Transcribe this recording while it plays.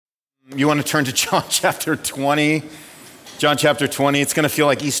You want to turn to John chapter 20. John chapter 20. It's going to feel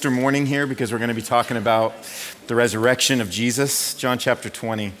like Easter morning here because we're going to be talking about the resurrection of Jesus. John chapter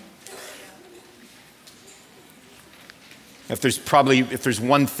 20. If there's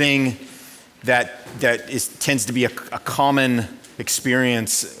one thing that tends to be a common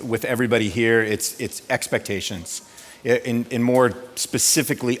experience with everybody here, it's expectations. In more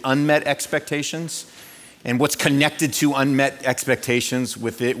specifically, unmet expectations. And what's connected to unmet expectations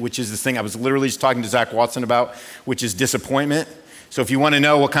with it, which is this thing I was literally just talking to Zach Watson about, which is disappointment. So if you want to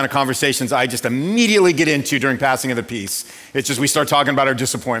know what kind of conversations I just immediately get into during passing of the peace, it's just we start talking about our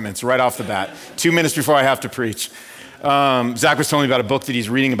disappointments right off the bat, 2 minutes before I have to preach. Zach was telling me about a book that he's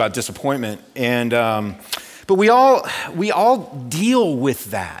reading about disappointment. But we all deal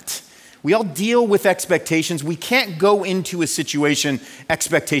with that. We all deal with expectations. We can't go into a situation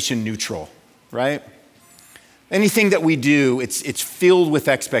expectation neutral, right? Anything that we do, it's filled with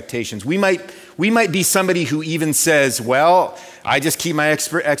expectations. We might be somebody who even says, well, I just keep my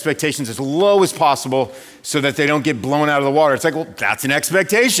expectations as low as possible so that they don't get blown out of the water. It's like, well, that's an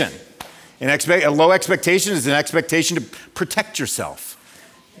expectation. A low expectation is an expectation to protect yourself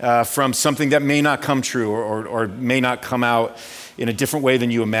from something that may not come true or may not come out in a different way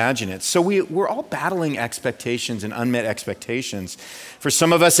than you imagine it. So we're all battling expectations and unmet expectations. For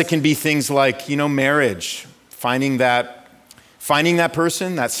some of us, it can be things like, marriage. Finding that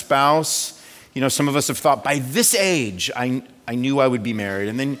person, that spouse. Some of us have thought, by this age, I knew I would be married.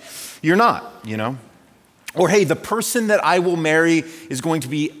 And then you're not, Or, hey, the person that I will marry is going to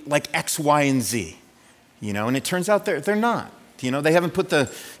be like X, Y, and Z. And it turns out they're not. They haven't put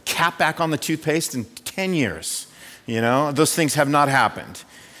the cap back on the toothpaste in 10 years. Those things have not happened.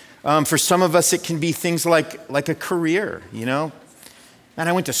 For some of us, it can be things like a career, And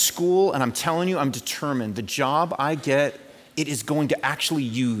I went to school, and I'm telling you, I'm determined. The job I get, it is going to actually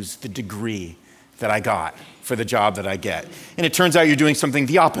use the degree that I got for the job that I get. And it turns out you're doing something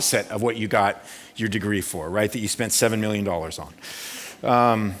the opposite of what you got your degree for, right? That you spent $7 million on.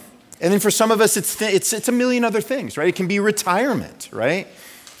 And then for some of us, it's a million other things, right? It can be retirement, right?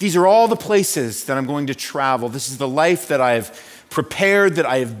 These are all the places that I'm going to travel. This is the life that I've prepared, that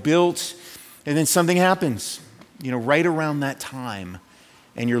I have built. And then something happens, right around that time.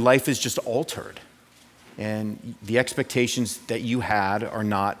 And your life is just altered. And the expectations that you had are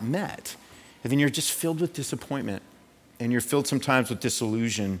not met. And then you're just filled with disappointment. And you're filled sometimes with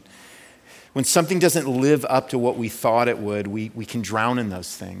disillusion. When something doesn't live up to what we thought it would, we can drown in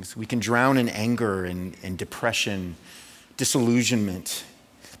those things. We can drown in anger and depression, disillusionment,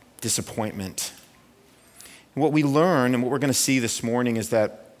 disappointment. And what we learn and what we're going to see this morning is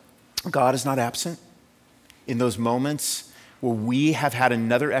that God is not absent in those moments where we have had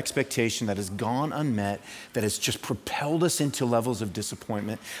another expectation that has gone unmet, that has just propelled us into levels of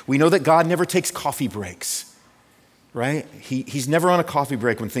disappointment. We know that God never takes coffee breaks, right? He's never on a coffee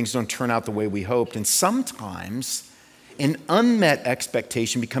break when things don't turn out the way we hoped. And sometimes an unmet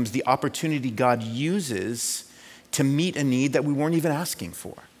expectation becomes the opportunity God uses to meet a need that we weren't even asking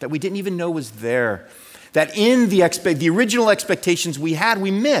for, that we didn't even know was there, that in the original expectations we had, we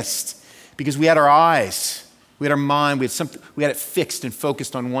missed because we had our eyes. We had our mind, we had it fixed and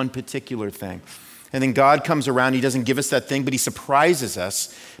focused on one particular thing. And then God comes around, he doesn't give us that thing, but he surprises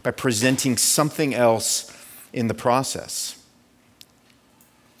us by presenting something else in the process.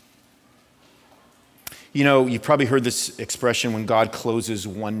 You've probably heard this expression, when God closes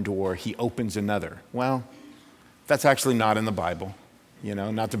one door, he opens another. Well, that's actually not in the Bible,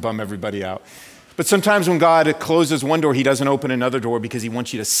 not to bum everybody out. But sometimes when God closes one door, he doesn't open another door because he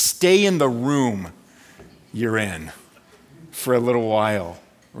wants you to stay in the room you're in for a little while,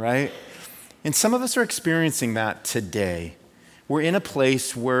 right? And some of us are experiencing that today. We're in a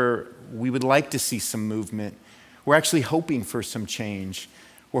place where we would like to see some movement. We're actually hoping for some change.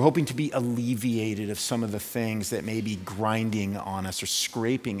 We're hoping to be alleviated of some of the things that may be grinding on us or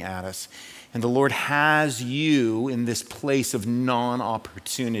scraping at us. And the Lord has you in this place of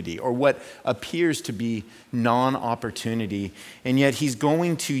non-opportunity, or what appears to be non-opportunity. And yet he's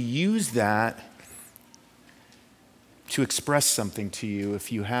going to use that to express something to you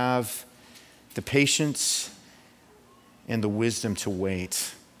if you have the patience and the wisdom to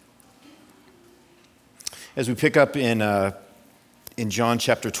wait. As we pick up in John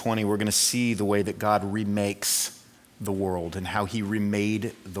chapter 20, we're going to see the way that God remakes the world and how he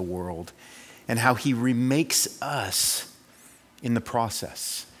remade the world and how he remakes us in the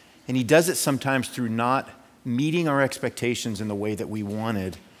process. And he does it sometimes through not meeting our expectations in the way that we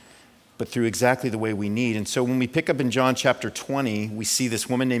wanted, but through exactly the way we need. And so when we pick up in John chapter 20, we see this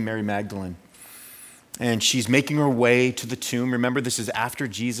woman named Mary Magdalene. And she's making her way to the tomb. Remember, this is after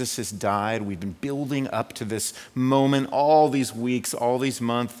Jesus has died. We've been building up to this moment all these weeks, all these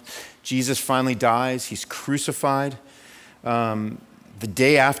months. Jesus finally dies. He's crucified. The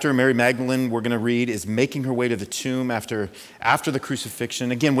day after, Mary Magdalene, we're going to read, is making her way to the tomb after the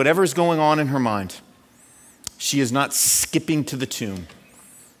crucifixion. Again, whatever is going on in her mind, she is not skipping to the tomb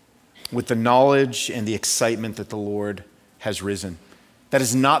with the knowledge and the excitement that the Lord has risen. That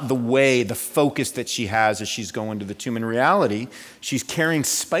is not the focus that she has as she's going to the tomb. In reality, she's carrying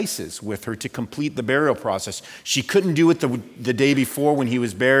spices with her to complete the burial process. She couldn't do it the day before when he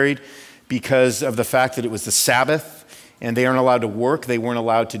was buried because of the fact that it was the Sabbath and they aren't allowed to work. They weren't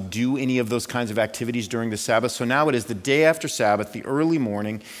allowed to do any of those kinds of activities during the Sabbath. So now it is the day after Sabbath, the early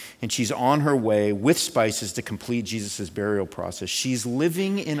morning, and she's on her way with spices to complete Jesus' burial process. She's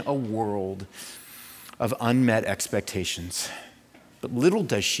living in a world of unmet expectations. But little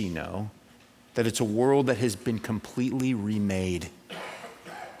does she know that it's a world that has been completely remade.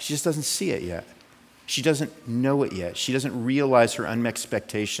 She just doesn't see it yet. She doesn't know it yet. She doesn't realize her unmet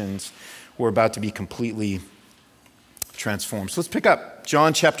expectations were about to be completely transformed. So let's pick up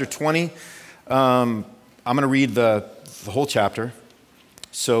John chapter 20. I'm going to read the whole chapter.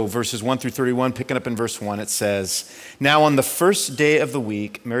 So verses 1 through 31, picking up in verse 1, it says, "Now on the first day of the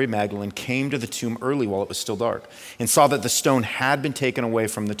week, Mary Magdalene came to the tomb early while it was still dark and saw that the stone had been taken away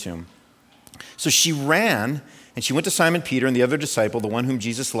from the tomb. So she ran and she went to Simon Peter and the other disciple, the one whom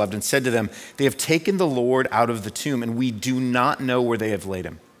Jesus loved, and said to them, 'They have taken the Lord out of the tomb, and we do not know where they have laid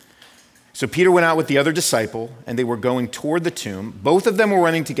him.' So Peter went out with the other disciple, and they were going toward the tomb. Both of them were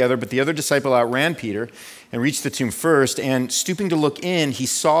running together, but the other disciple outran Peter and reached the tomb first. And stooping to look in, he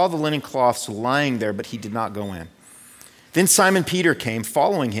saw the linen cloths lying there, but he did not go in. Then Simon Peter came,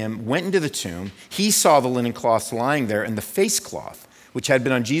 following him, went into the tomb. He saw the linen cloths lying there, and the face cloth, which had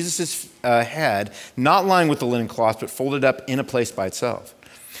been on Jesus' head, not lying with the linen cloth, but folded up in a place by itself.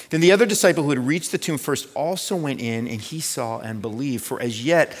 Then the other disciple who had reached the tomb first also went in, and he saw and believed, for as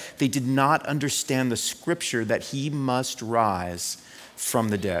yet they did not understand the scripture that he must rise from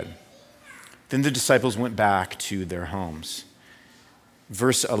the dead. Then the disciples went back to their homes."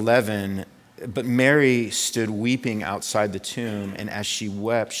 Verse 11, "But Mary stood weeping outside the tomb, and as she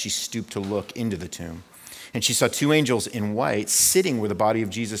wept, she stooped to look into the tomb. And she saw two angels in white sitting where the body of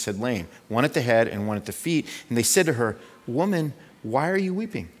Jesus had lain, one at the head and one at the feet. And they said to her, 'Woman, why are you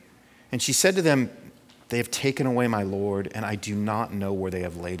weeping?' And she said to them, 'They have taken away my Lord, and I do not know where they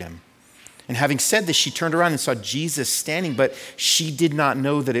have laid him.' And having said this, she turned around and saw Jesus standing, but she did not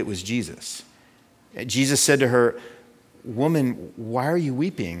know that it was Jesus. Jesus said to her, 'Woman, why are you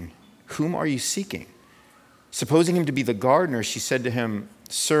weeping? Whom are you seeking?' Supposing him to be the gardener, she said to him,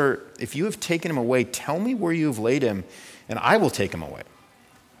 'Sir, if you have taken him away, tell me where you have laid him, and I will take him away.'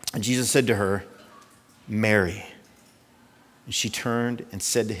 And Jesus said to her, 'Mary.' And she turned and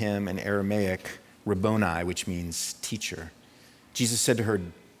said to him in Aramaic, 'Rabboni,' which means teacher. Jesus said to her,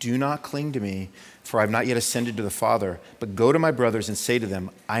 'Do not cling to me, for I have not yet ascended to the Father, but go to my brothers and say to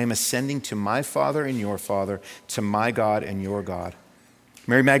them, I am ascending to my Father and your Father, to my God and your God.'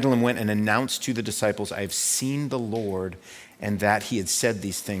 Mary Magdalene went and announced to the disciples, 'I have seen the Lord,' and that he had said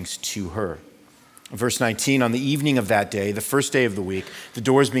these things to her." Verse 19, "On the evening of that day, the first day of the week, the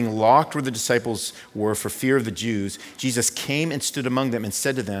doors being locked where the disciples were for fear of the Jews, Jesus came and stood among them and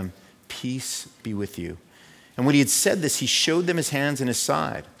said to them, 'Peace be with you.' And when he had said this, he showed them his hands and his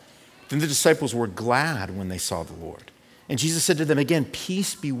side. Then the disciples were glad when they saw the Lord. And Jesus said to them again,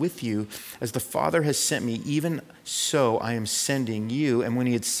 'Peace be with you. As the Father has sent me, even so I am sending you.' And when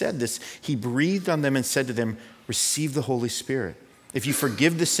he had said this, he breathed on them and said to them, 'Receive the Holy Spirit. If you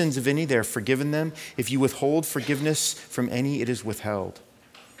forgive the sins of any, they are forgiven them. If you withhold forgiveness from any, it is withheld.'"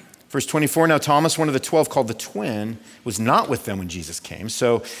 Verse 24, "Now Thomas, one of the 12, called the twin, was not with them when Jesus came.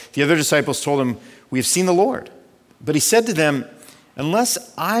 So the other disciples told him, 'We have seen the Lord.' But he said to them, 'Unless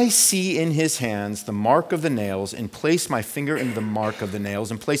I see in his hands the mark of the nails, and place my finger into the mark of the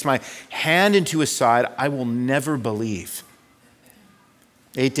nails, and place my hand into his side, I will never believe.'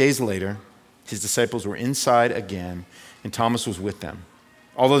 8 days later, his disciples were inside again, and Thomas was with them.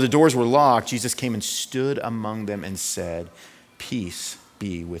 Although the doors were locked, Jesus came and stood among them and said, 'Peace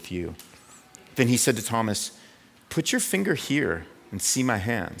be with you.' Then he said to Thomas, 'Put your finger here and see my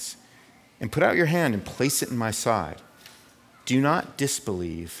hands, and put out your hand and place it in my side. Do not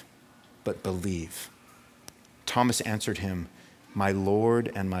disbelieve, but believe.' Thomas answered him, 'My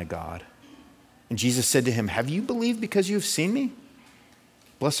Lord and my God.' And Jesus said to him, 'Have you believed because you have seen me?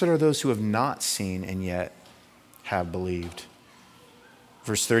 Blessed are those who have not seen and yet have believed.'"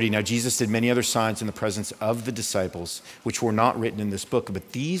 Verse 30, now Jesus did many other signs in the presence of the disciples, which were not written in this book,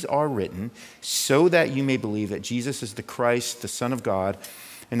 but these are written so that you may believe that Jesus is the Christ, the Son of God,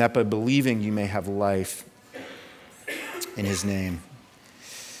 and that by believing you may have life in his name.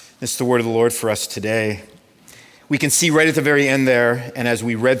 This is the word of the Lord for us today. We can see right at the very end there, and as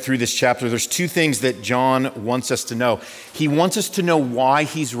we read through this chapter, there's two things that John wants us to know. He wants us to know why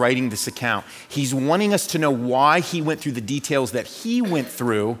he's writing this account. He's wanting us to know why he went through the details that he went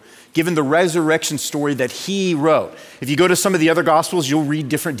through, given the resurrection story that he wrote. If you go to some of the other Gospels, you'll read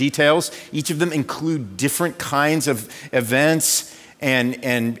different details. Each of them include different kinds of events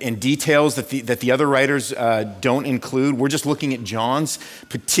and details that the other writers don't include. We're just looking at John's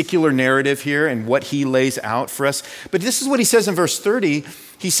particular narrative here and what he lays out for us. But this is what he says in verse 30.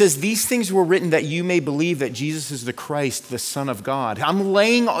 He says, these things were written that you may believe that Jesus is the Christ, the Son of God.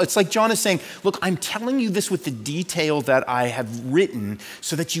 It's like John is saying, look, I'm telling you this with the detail that I have written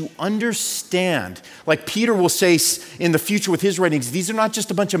so that you understand. Like Peter will say in the future with his writings, these are not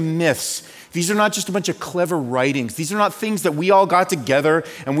just a bunch of myths. These are not just a bunch of clever writings. These are not things that we all got together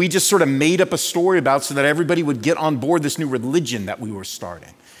and we just sort of made up a story about so that everybody would get on board this new religion that we were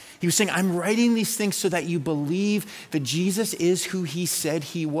starting. He was saying, I'm writing these things so that you believe that Jesus is who he said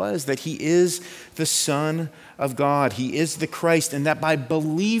he was, that he is the Son of God. He is the Christ, and that by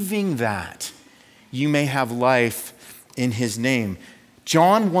believing that, you may have life in his name.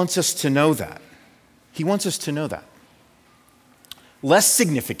 John wants us to know that. He wants us to know that. Less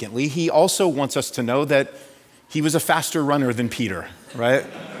significantly, he also wants us to know that he was a faster runner than Peter, right?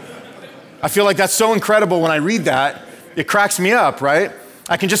 I feel like that's so incredible when I read that. It cracks me up, right?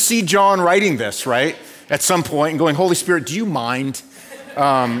 I can just see John writing this, right, at some point and going, Holy Spirit, do you mind?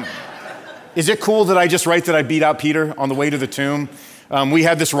 Is it cool that I just write that I beat out Peter on the way to the tomb? We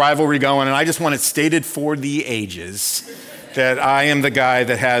had this rivalry going, and I just want it stated for the ages that I am the guy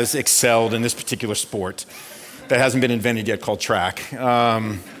that has excelled in this particular sport that hasn't been invented yet called track.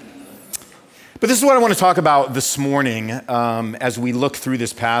 But this is what I want to talk about this morning as we look through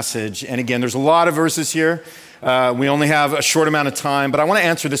this passage. And again, there's a lot of verses here. We only have a short amount of time, but I want to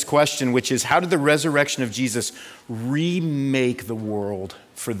answer this question, which is, how did the resurrection of Jesus remake the world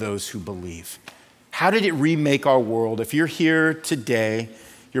for those who believe? How did it remake our world? If you're here today,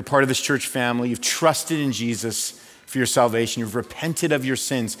 you're part of this church family, you've trusted in Jesus for your salvation, you've repented of your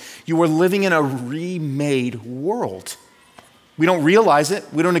sins, you are living in a remade world. We don't realize it,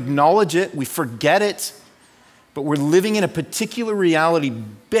 we don't acknowledge it, we forget it, but we're living in a particular reality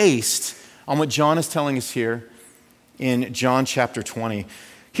based on what John is telling us here in John chapter 20.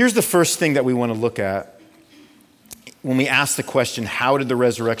 Here's the first thing that we want to look at when we ask the question, how did the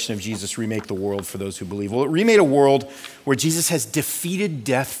resurrection of Jesus remake the world for those who believe? Well, it remade a world where Jesus has defeated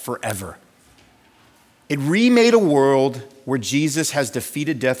death forever. It remade a world where Jesus has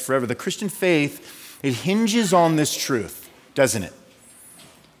defeated death forever. The Christian faith, it hinges on this truth, doesn't it?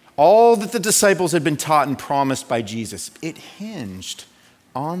 All that the disciples had been taught and promised by Jesus, it hinged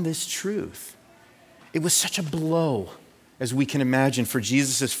on this truth. It was such a blow, as we can imagine, for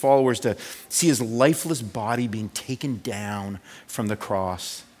Jesus' followers to see his lifeless body being taken down from the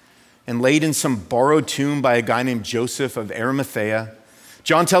cross and laid in some borrowed tomb by a guy named Joseph of Arimathea.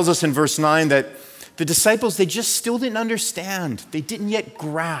 John tells us in verse 9 that the disciples, they just still didn't understand. They didn't yet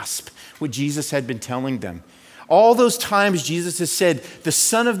grasp what Jesus had been telling them. All those times Jesus has said, the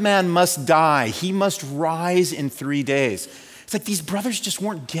Son of Man must die. He must rise in 3 days. It's like these brothers just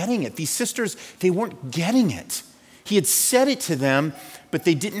weren't getting it. These sisters, they weren't getting it. He had said it to them, but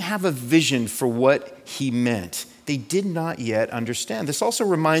they didn't have a vision for what he meant. They did not yet understand. This also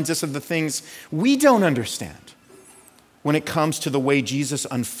reminds us of the things we don't understand when it comes to the way Jesus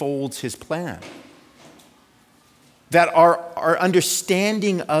unfolds his plan. That our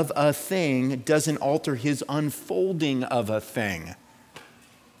understanding of a thing doesn't alter his unfolding of a thing.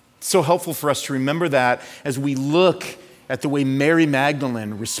 It's so helpful for us to remember that as we look at the way Mary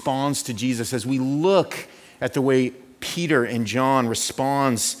Magdalene responds to Jesus, as we look at the way Peter and John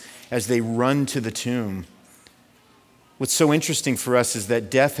responds as they run to the tomb. What's so interesting for us is that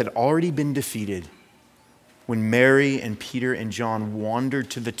death had already been defeated when Mary and Peter and John wandered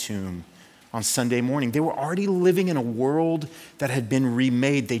to the tomb on Sunday morning. They were already living in a world that had been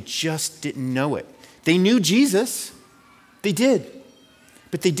remade. They just didn't know it. They knew Jesus. They did.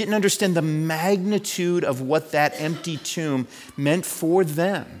 But they didn't understand the magnitude of what that empty tomb meant for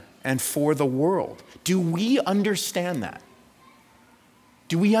them and for the world. Do we understand that?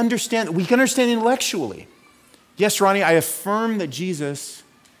 Do we understand? We can understand intellectually. Yes, Ronnie, I affirm that Jesus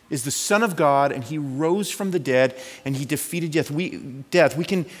is the Son of God and he rose from the dead and he defeated death. We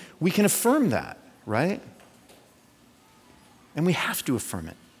can affirm that, right? And we have to affirm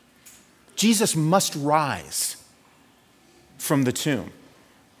it. Jesus must rise from the tomb,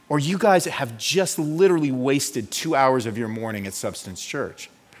 or you guys have just literally wasted 2 hours of your morning at Substance Church,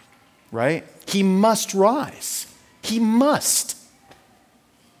 right? He must rise. He must.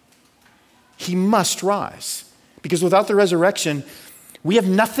 He must rise. Because without the resurrection, we have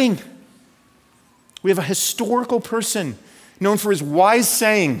nothing. We have a historical person known for his wise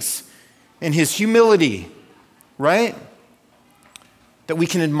sayings and his humility, right? That we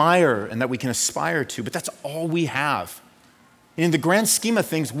can admire and that we can aspire to, but that's all we have. And in the grand scheme of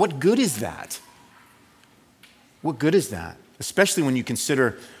things, what good is that? What good is that? Especially when you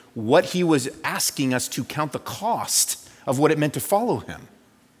consider what he was asking us to count the cost of what it meant to follow him.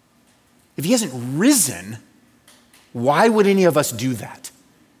 If he hasn't risen, why would any of us do that?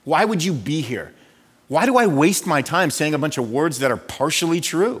 Why would you be here? Why do I waste my time saying a bunch of words that are partially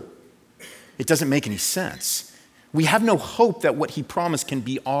true? It doesn't make any sense. We have no hope that what he promised can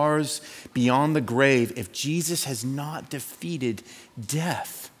be ours beyond the grave if Jesus has not defeated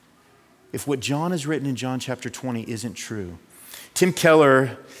death. If what John has written in John chapter 20 isn't true. Tim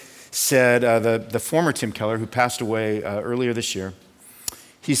Keller said, the former Tim Keller who passed away earlier this year,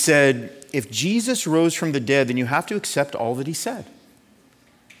 he said, if Jesus rose from the dead, then you have to accept all that he said.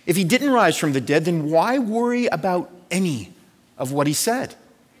 If he didn't rise from the dead, then why worry about any of what he said?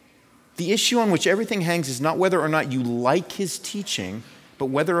 The issue on which everything hangs is not whether or not you like his teaching, but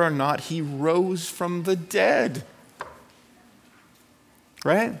whether or not he rose from the dead.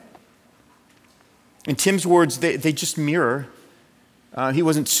 Right? In Tim's words, they just mirror. He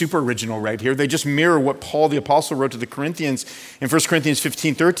wasn't super original right here. They just mirror what Paul the Apostle wrote to the Corinthians in 1 Corinthians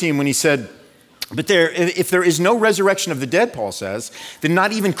 15:13 when he said, but if there is no resurrection of the dead, Paul says, then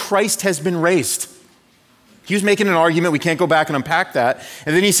not even Christ has been raised. He was making an argument. We can't go back and unpack that.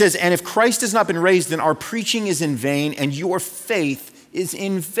 And then he says, and if Christ has not been raised, then our preaching is in vain and your faith is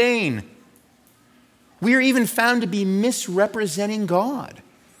in vain. We are even found to be misrepresenting God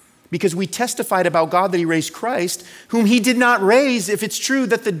because we testified about God that he raised Christ, whom he did not raise, if it's true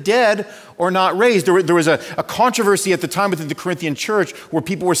that the dead are not raised. There was a controversy at the time within the Corinthian church where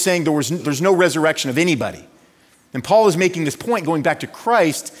people were saying there's no resurrection of anybody. And Paul is making this point going back to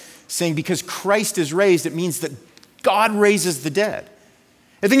Christ, saying because Christ is raised, it means that God raises the dead.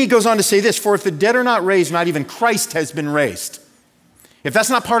 And then he goes on to say this, for if the dead are not raised, not even Christ has been raised. If that's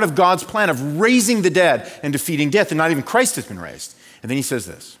not part of God's plan of raising the dead and defeating death, then not even Christ has been raised. And then he says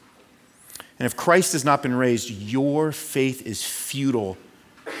this, and if Christ has not been raised, your faith is futile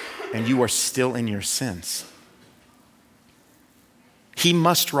and you are still in your sins. He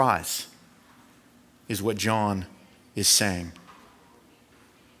must rise, is what John is saying.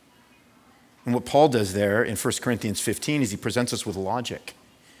 And what Paul does there in 1 Corinthians 15 is he presents us with logic.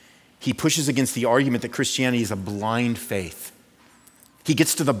 He pushes against the argument that Christianity is a blind faith. He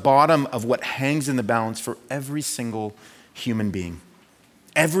gets to the bottom of what hangs in the balance for every single human being.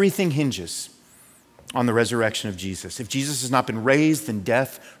 Everything hinges on the resurrection of Jesus. If Jesus has not been raised, then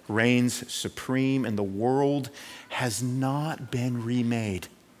death reigns supreme and the world has not been remade.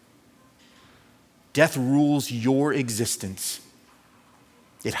 Death rules your existence.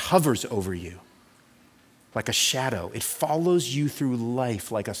 It hovers over you like a shadow. It follows you through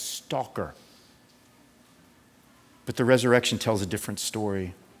life like a stalker. But the resurrection tells a different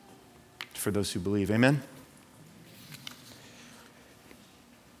story for those who believe. Amen?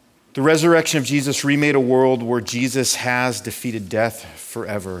 The resurrection of Jesus remade a world where Jesus has defeated death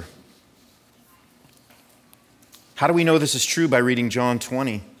forever. How do we know this is true? By reading John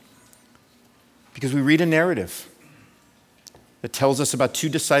 20. Because we read a narrative that tells us about two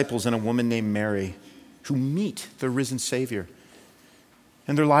disciples and a woman named Mary who meet the risen Savior.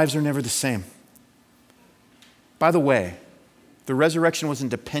 And their lives are never the same. By the way, the resurrection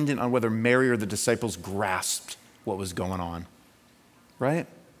wasn't dependent on whether Mary or the disciples grasped what was going on, right?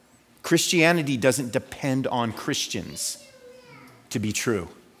 Christianity doesn't depend on Christians to be true.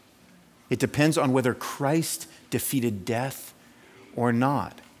 It depends on whether Christ defeated death or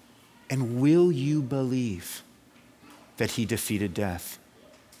not. And will you believe that he defeated death?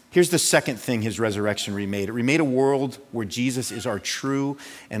 Here's the second thing his resurrection remade. It remade a world where Jesus is our true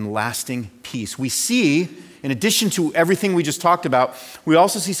and lasting peace. We see, in addition to everything we just talked about, we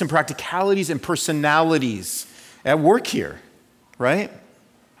also see some practicalities and personalities at work here, right?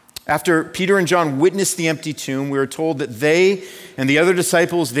 After Peter and John witnessed the empty tomb, we are told that they and the other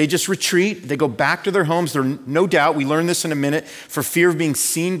disciples, they just retreat. They go back to their homes. They're no doubt, we learn this in a minute, for fear of being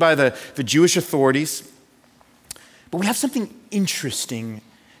seen by the Jewish authorities. But we have something interesting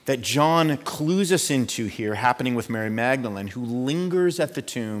that John clues us into here happening with Mary Magdalene, who lingers at the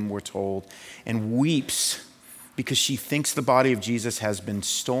tomb, we're told, and weeps because she thinks the body of Jesus has been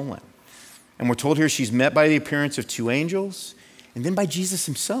stolen. And we're told here she's met by the appearance of two angels and then by Jesus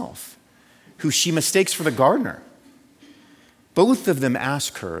himself, who she mistakes for the gardener. Both of them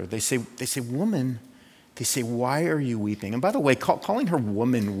ask her, they say, woman, they say, why are you weeping? And by the way, calling her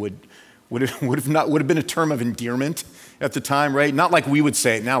woman would have been a term of endearment at the time, right? Not like we would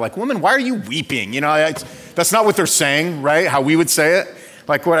say it now, like, woman, why are you weeping? You know, that's not what they're saying, right? How we would say it.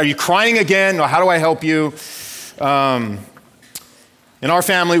 Like, what, are you crying again? Or how do I help you? In our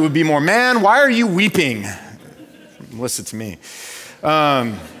family, it would be more, man, why are you weeping? Listen to me.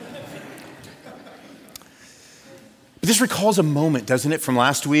 But this recalls a moment, doesn't it, from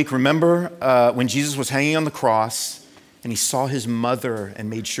last week? Remember when Jesus was hanging on the cross and he saw his mother and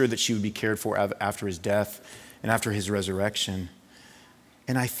made sure that she would be cared for after his death and after his resurrection.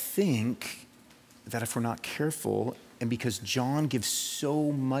 And I think that if we're not careful, and because John gives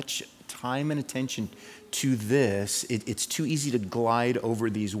so much time and attention to this, it's too easy to glide over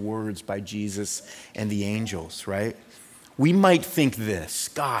these words by Jesus and the angels, right? We might think this,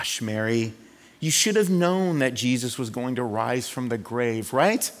 gosh, Mary, you should have known that Jesus was going to rise from the grave,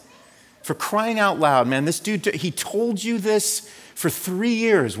 right? For crying out loud, man, this dude, he told you this for 3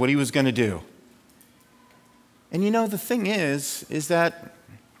 years, what he was going to do. And you know, the thing is that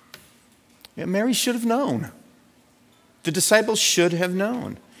Mary should have known. The disciples should have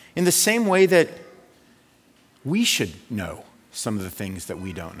known. In the same way that we should know some of the things that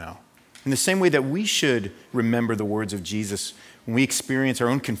we don't know. In the same way that we should remember the words of Jesus when we experience our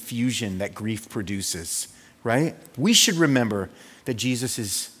own confusion that grief produces, right? We should remember that Jesus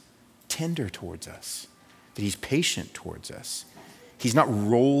is tender towards us, that he's patient towards us. He's not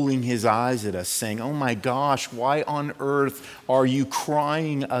rolling his eyes at us saying, oh my gosh, why on earth are you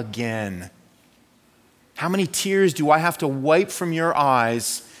crying again? How many tears do I have to wipe from your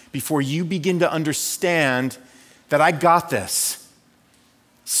eyes before you begin to understand that I got this?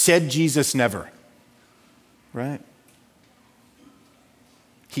 Said Jesus never, right?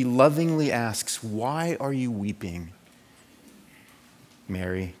 He lovingly asks, why are you weeping,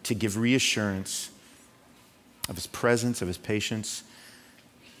 Mary? To give reassurance of his presence, of his patience.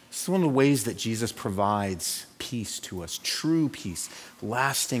 This is one of the ways that Jesus provides peace to us, true peace,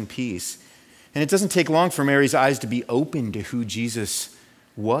 lasting peace. And it doesn't take long for Mary's eyes to be open to who Jesus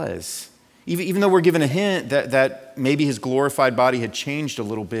was. Even though we're given a hint that maybe his glorified body had changed a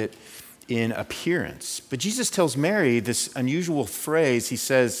little bit in appearance. But Jesus tells Mary this unusual phrase. He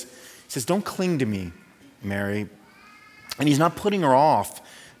says, don't cling to me, Mary. And he's not putting her off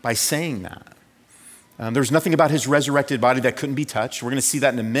by saying that. There's nothing about his resurrected body that couldn't be touched. We're going to see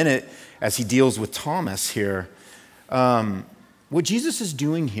that in a minute as he deals with Thomas here. What Jesus is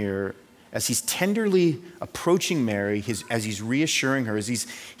doing here, as he's tenderly approaching Mary, as he's reassuring her, is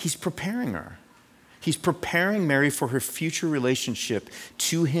he's preparing her. He's preparing Mary for her future relationship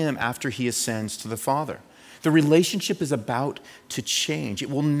to him after he ascends to the Father. The relationship is about to change. It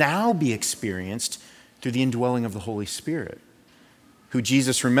will now be experienced through the indwelling of the Holy Spirit, who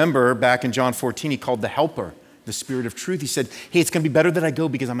Jesus, remember, back in John 14, he called the Helper, the Spirit of truth. He said, hey, it's going to be better that I go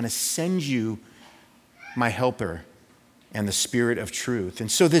because I'm going to send you my Helper and the Spirit of truth.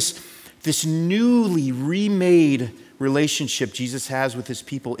 And so this newly remade relationship Jesus has with his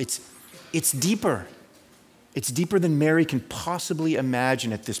people, it's deeper. It's deeper than Mary can possibly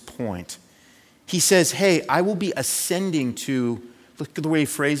imagine at this point. He says, hey, I will be ascending to, look at the way he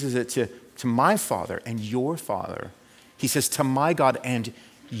phrases it, to my Father and your Father. He says, to my God and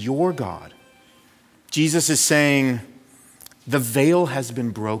your God. Jesus is saying, the veil has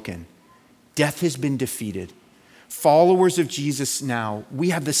been broken. Death has been defeated. Followers of Jesus now, we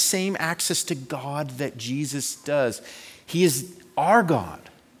have the same access to God that Jesus does. He is our God.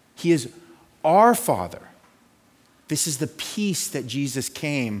 He is our Father. This is the peace that Jesus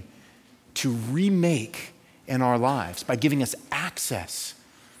came to remake in our lives by giving us access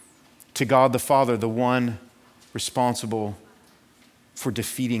to God the Father, the one responsible for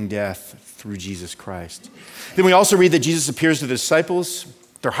defeating death through Jesus Christ. Then we also read that Jesus appears to the disciples.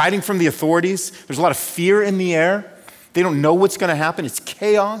 They're hiding from the authorities. There's a lot of fear in the air. They don't know what's going to happen. It's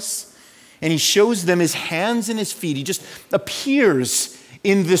chaos. And he shows them his hands and his feet. He just appears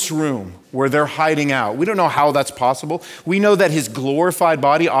in this room where they're hiding out. We don't know how that's possible. We know that his glorified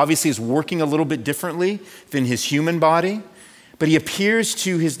body obviously is working a little bit differently than his human body. But he appears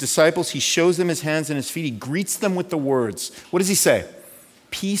to his disciples. He shows them his hands and his feet. He greets them with the words. What does he say?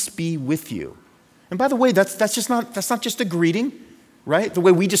 Peace be with you. And by the way, that's not just a greeting, right? The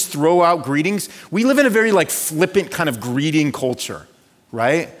way we just throw out greetings. We live in a very flippant kind of greeting culture,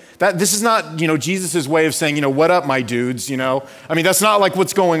 right? This is not, Jesus' way of saying, what up, my dudes, that's not like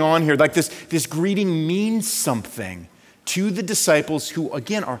what's going on here. Like this greeting means something to the disciples who,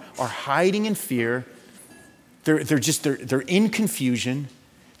 again, are hiding in fear. They're in confusion.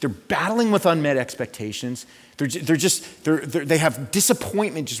 They're battling with unmet expectations. They have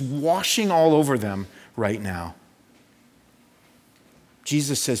disappointment just washing all over them right now.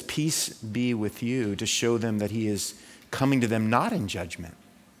 Jesus says, peace be with you, to show them that he is coming to them not in judgment,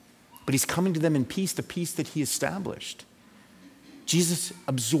 but he's coming to them in peace, the peace that he established. Jesus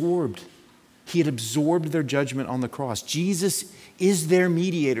he had absorbed their judgment on the cross. Jesus is their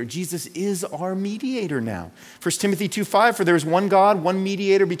mediator. Jesus is our mediator now. 1 Timothy 2:5, for there is one God, one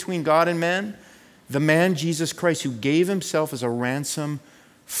mediator between God and men, the man Jesus Christ, who gave himself as a ransom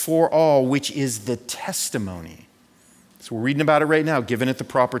for all, which is the testimony. So we're reading about it right now, given at the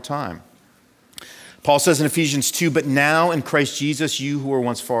proper time. Paul says in Ephesians 2, but now in Christ Jesus, you who were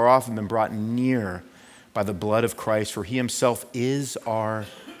once far off have been brought near by the blood of Christ, for he himself is our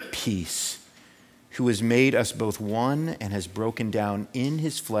peace, who has made us both one and has broken down in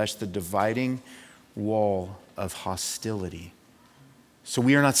his flesh the dividing wall of hostility. So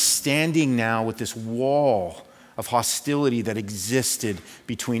we are not standing now with this wall of hostility that existed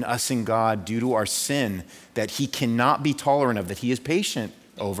between us and God due to our sin that he cannot be tolerant of, that he is patient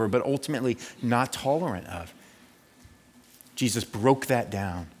over, but ultimately not tolerant of. Jesus broke that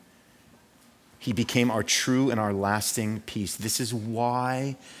down. He became our true and our lasting peace. This is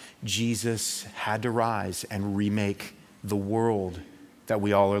why Jesus had to rise and remake the world that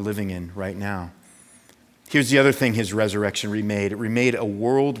we all are living in right now. Here's the other thing his resurrection remade. It remade a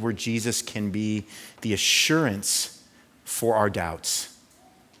world where Jesus can be the assurance for our doubts.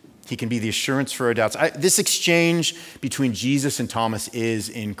 He can be the assurance for our doubts. This exchange between Jesus and Thomas is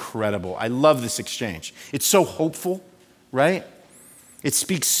incredible. I love this exchange. It's so hopeful, right? It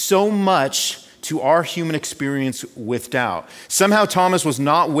speaks so much to our human experience with doubt. Somehow Thomas was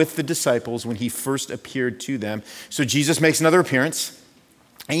not with the disciples when he first appeared to them. So Jesus makes another appearance,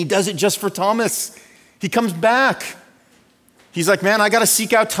 and he does it just for Thomas. He comes back. He's like, man, I got to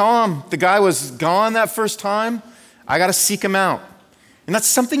seek out Tom. The guy was gone that first time. I got to seek him out. And that's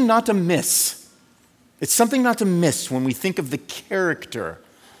something not to miss. It's something not to miss when we think of the character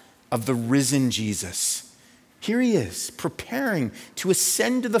of the risen Jesus. Here he is, preparing to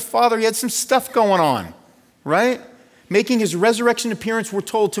ascend to the Father. He had some stuff going on, right? Making his resurrection appearance, we're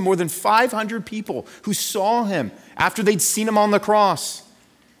told, to more than 500 people who saw him after they'd seen him on the cross.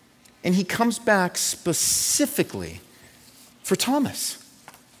 And he comes back specifically for Thomas.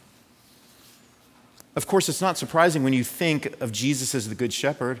 Of course, it's not surprising when you think of Jesus as the Good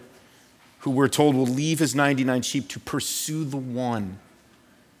Shepherd, who we're told will leave his 99 sheep to pursue the one.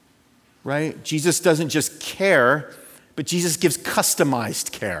 Right? Jesus doesn't just care, but Jesus gives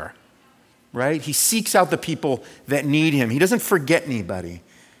customized care. Right? He seeks out the people that need him. He doesn't forget anybody.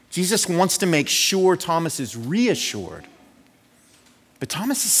 Jesus wants to make sure Thomas is reassured. But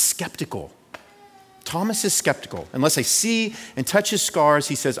Thomas is skeptical. Thomas is skeptical. Unless I see and touch his scars,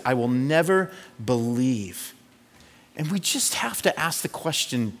 he says, I will never believe. And we just have to ask the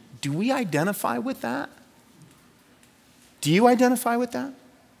question, do we identify with that? Do you identify with that?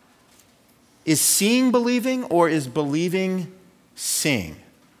 Is seeing believing, or is believing seeing?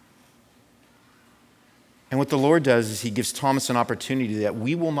 And what the Lord does is he gives Thomas an opportunity that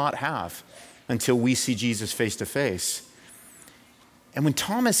we will not have until we see Jesus face to face. And when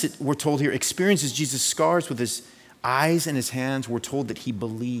Thomas, we're told here, experiences Jesus' scars with his eyes and his hands, we're told that he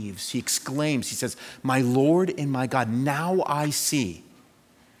believes. He exclaims, he says, my Lord and my God, now I see.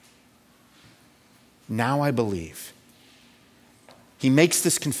 Now I believe. He makes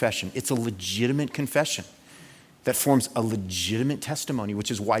this confession. It's a legitimate confession that forms a legitimate testimony,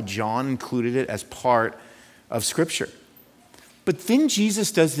 which is why John included it as part of Scripture. But then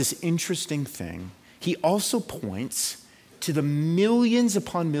Jesus does this interesting thing. He also points to the millions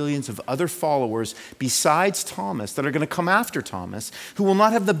upon millions of other followers besides Thomas that are going to come after Thomas, who will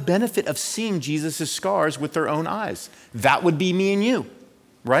not have the benefit of seeing Jesus' scars with their own eyes. That would be me and you,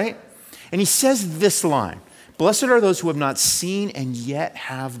 right? And he says this line, blessed are those who have not seen and yet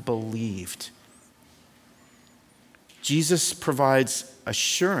have believed. Jesus provides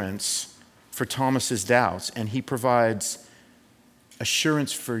assurance for Thomas's doubts, and he provides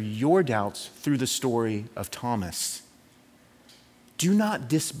assurance for your doubts through the story of Thomas. Do not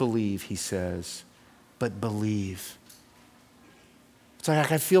disbelieve, he says, but believe. It's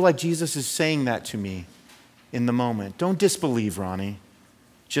like I feel like Jesus is saying that to me in the moment. Don't disbelieve, Ronnie.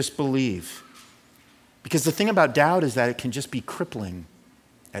 Just believe. Because the thing about doubt is that it can just be crippling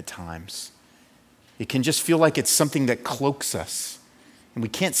at times. It can just feel like it's something that cloaks us and we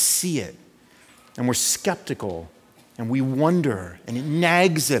can't see it, and we're skeptical, and we wonder, and it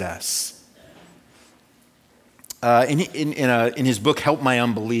nags at us. In his book, Help My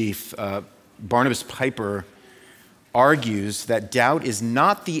Unbelief, Barnabas Piper argues that doubt is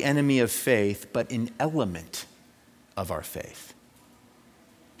not the enemy of faith, but an element of our faith.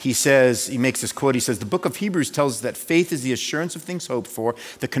 He makes this quote, he says, the book of Hebrews tells us that faith is the assurance of things hoped for,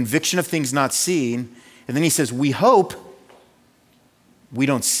 the conviction of things not seen. And then he says, we hope, we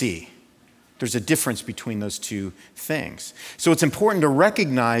don't see. There's a difference between those two things. So it's important to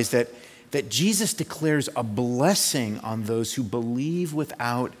recognize that Jesus declares a blessing on those who believe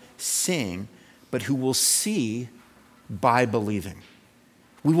without seeing, but who will see by believing.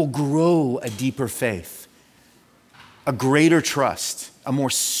 We will grow a deeper faith, a greater trust, a more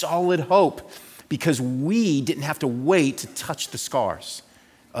solid hope, because we didn't have to wait to touch the scars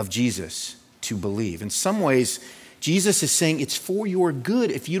of Jesus to believe. In some ways, Jesus is saying it's for your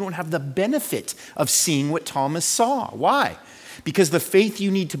good if you don't have the benefit of seeing what Thomas saw. Why? Because the faith you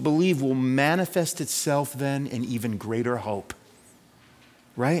need to believe will manifest itself then in even greater hope.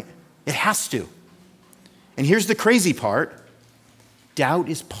 Right? It has to. And here's the crazy part. Doubt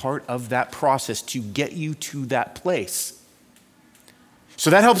is part of that process to get you to that place. So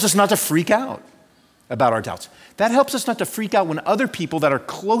that helps us not to freak out about our doubts. That helps us not to freak out when other people that are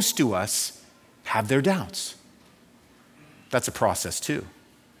close to us have their doubts. That's a process too.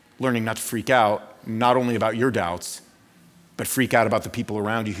 Learning not to freak out, not only about your doubts, but freak out about the people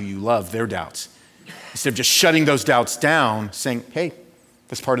around you who you love, their doubts. Instead of just shutting those doubts down, saying, hey,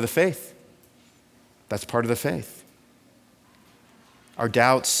 that's part of the faith. That's part of the faith. Our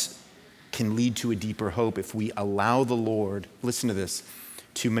doubts can lead to a deeper hope if we allow the Lord, listen to this,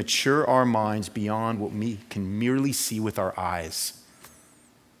 to mature our minds beyond what we can merely see with our eyes.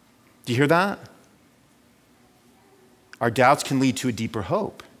 Do you hear that? Our doubts can lead to a deeper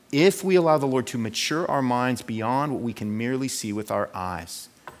hope if we allow the Lord to mature our minds beyond what we can merely see with our eyes.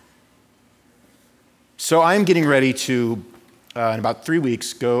 So I'm getting ready to, in about 3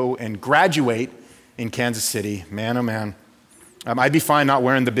 weeks, go and graduate in Kansas City. Man, oh man. I'd be fine not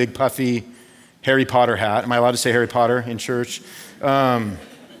wearing the big puffy Harry Potter hat. Am I allowed to say Harry Potter in church? But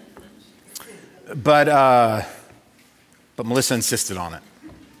Melissa insisted on it.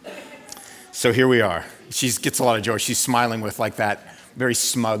 So here we are. She gets a lot of joy. She's smiling with like that very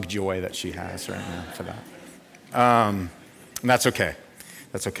smug joy that she has right now for that. And that's okay.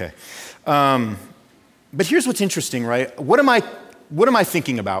 That's okay. But here's what's interesting, right? What am I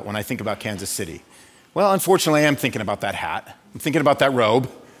thinking about when I think about Kansas City? Well, unfortunately, I am thinking about that hat. I'm thinking about that robe.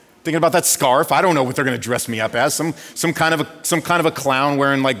 Thinking about that scarf. I don't know what they're going to dress me up as. Some kind of a clown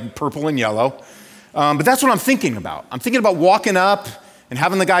wearing like purple and yellow. But that's what I'm thinking about. I'm thinking about walking up and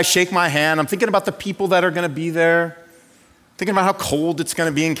having the guy shake my hand. I'm thinking about the people that are going to be there. Thinking about how cold it's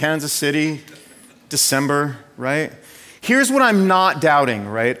going to be in Kansas City, December, right? Here's what I'm not doubting,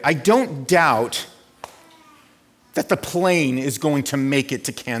 right? I don't doubt that the plane is going to make it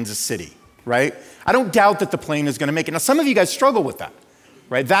to Kansas City, right? I don't doubt that the plane is going to make it. Now, some of you guys struggle with that,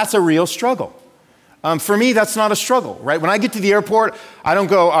 right? That's a real struggle. For me, that's not a struggle, right? When I get to the airport, I don't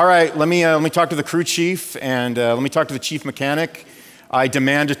go, all right, let me talk to the crew chief and let me talk to the chief mechanic. I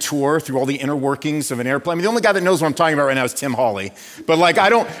demand a tour through all the inner workings of an airplane. I mean, the only guy that knows what I'm talking about right now is Tim Hawley. But like, I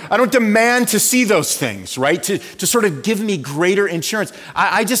don't demand to see those things, right? To sort of give me greater insurance.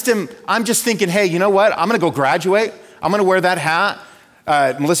 I'm just thinking, hey, you know what? I'm going to go graduate. I'm going to wear that hat.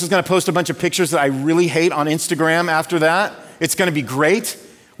 Melissa's going to post a bunch of pictures that I really hate on Instagram after that. It's going to be great.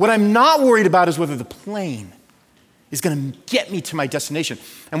 What I'm not worried about is whether the plane is going to get me to my destination.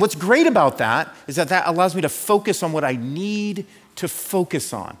 And what's great about that is that allows me to focus on what I need to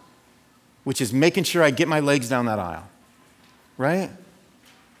focus on, which is making sure I get my legs down that aisle, right?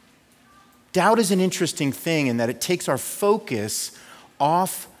 Doubt is an interesting thing in that it takes our focus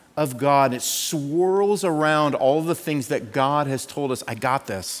off of God. It swirls around all the things that God has told us, I got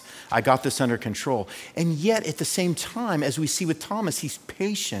this under control. And yet at the same time, as we see with Thomas, he's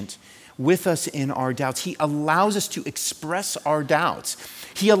patient with us in our doubts. He allows us to express our doubts.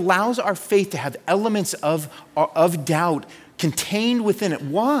 He allows our faith to have elements of doubt contained within it.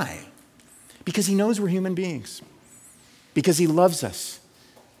 Why? Because he knows we're human beings. Because he loves us.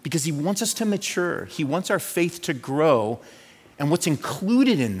 Because he wants us to mature. He wants our faith to grow. And what's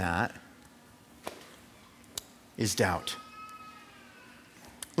included in that is doubt.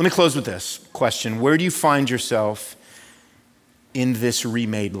 Let me close with this question. Where do you find yourself in this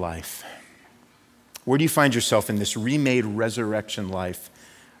remade life? Where do you find yourself in this remade resurrection life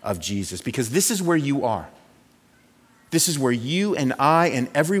of Jesus? Because this is where you are. This is where you and I and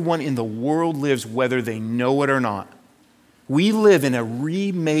everyone in the world lives, whether they know it or not. We live in a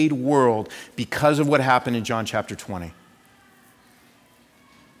remade world because of what happened in John chapter 20.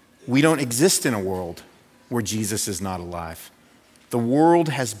 We don't exist in a world where Jesus is not alive. The world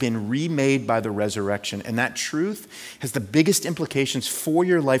has been remade by the resurrection, and that truth has the biggest implications for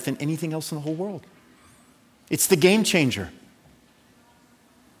your life than anything else in the whole world. It's the game changer.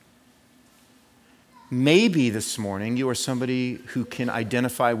 Maybe this morning you are somebody who can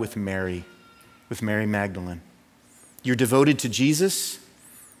identify with Mary Magdalene. You're devoted to Jesus,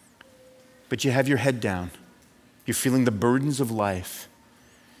 but you have your head down. You're feeling the burdens of life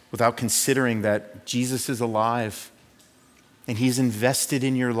without considering that Jesus is alive and he's invested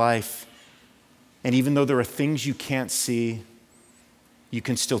in your life. And even though there are things you can't see, you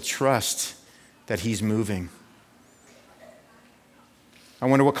can still trust that he's moving. I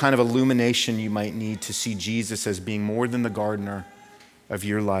wonder what kind of illumination you might need to see Jesus as being more than the gardener of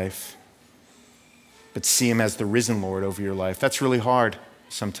your life, but see him as the risen Lord over your life. That's really hard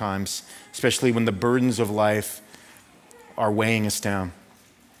sometimes, especially when the burdens of life are weighing us down.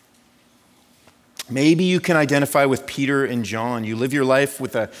 Maybe you can identify with Peter and John. You live your life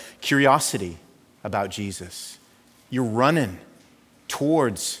with a curiosity about Jesus. You're running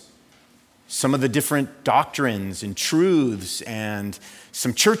towards some of the different doctrines and truths and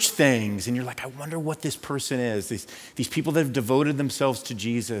some church things. And you're like, I wonder what this person is. These people that have devoted themselves to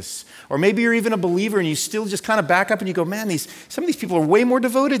Jesus. Or maybe you're even a believer and you still just kind of back up and you go, man, some of these people are way more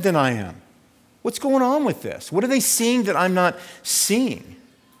devoted than I am. What's going on with this? What are they seeing that I'm not seeing?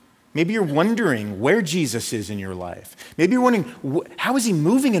 Maybe you're wondering where Jesus is in your life. Maybe you're wondering, how is he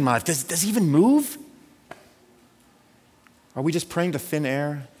moving in my life? Does he even move? Are we just praying to thin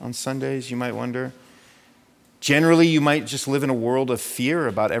air on Sundays, you might wonder? Generally, you might just live in a world of fear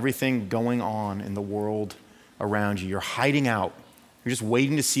about everything going on in the world around you. You're hiding out. You're just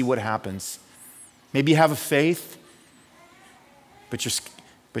waiting to see what happens. Maybe you have a faith,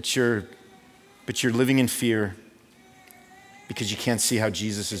 but you're living in fear because you can't see how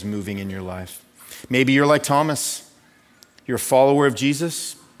Jesus is moving in your life. Maybe you're like Thomas. You're a follower of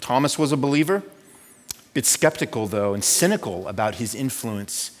Jesus. Thomas was a believer. A bit skeptical, though, and cynical about his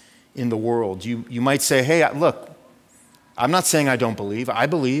influence in the world. You might say, hey, look, I'm not saying I don't believe. I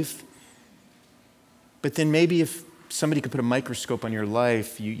believe. But then maybe if somebody could put a microscope on your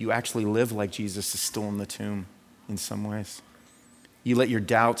life, you actually live like Jesus is still in the tomb in some ways. You let your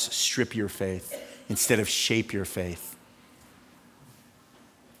doubts strip your faith instead of shape your faith.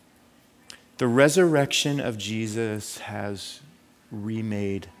 The resurrection of Jesus has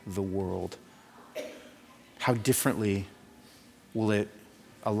remade the world. How differently will it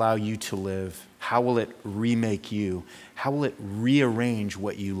allow you to live? How will it remake you? How will it rearrange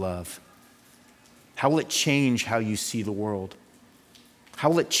what you love? How will it change how you see the world? How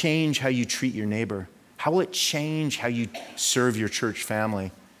will it change how you treat your neighbor? How will it change how you serve your church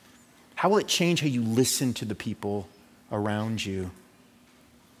family? How will it change how you listen to the people around you?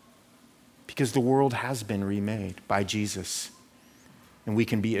 Because the world has been remade by Jesus. And we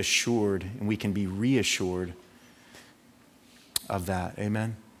can be assured and we can be reassured of that.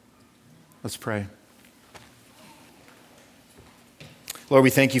 Amen? Let's pray. Lord,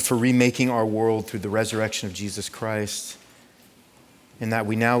 we thank you for remaking our world through the resurrection of Jesus Christ, and that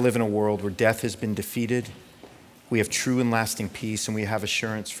we now live in a world where death has been defeated. We have true and lasting peace, and we have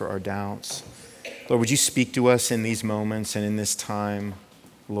assurance for our doubts. Lord, would you speak to us in these moments and in this time,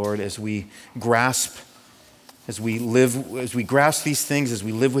 Lord, as we grasp these things, as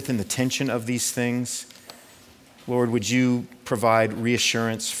we live within the tension of these things. Lord, would you provide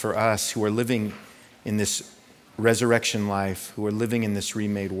reassurance for us who are living in this resurrection life, who are living in this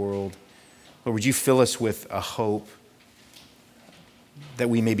remade world. Lord, would you fill us with a hope that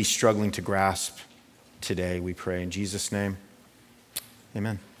we may be struggling to grasp today, we pray. In Jesus' name,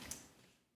 amen.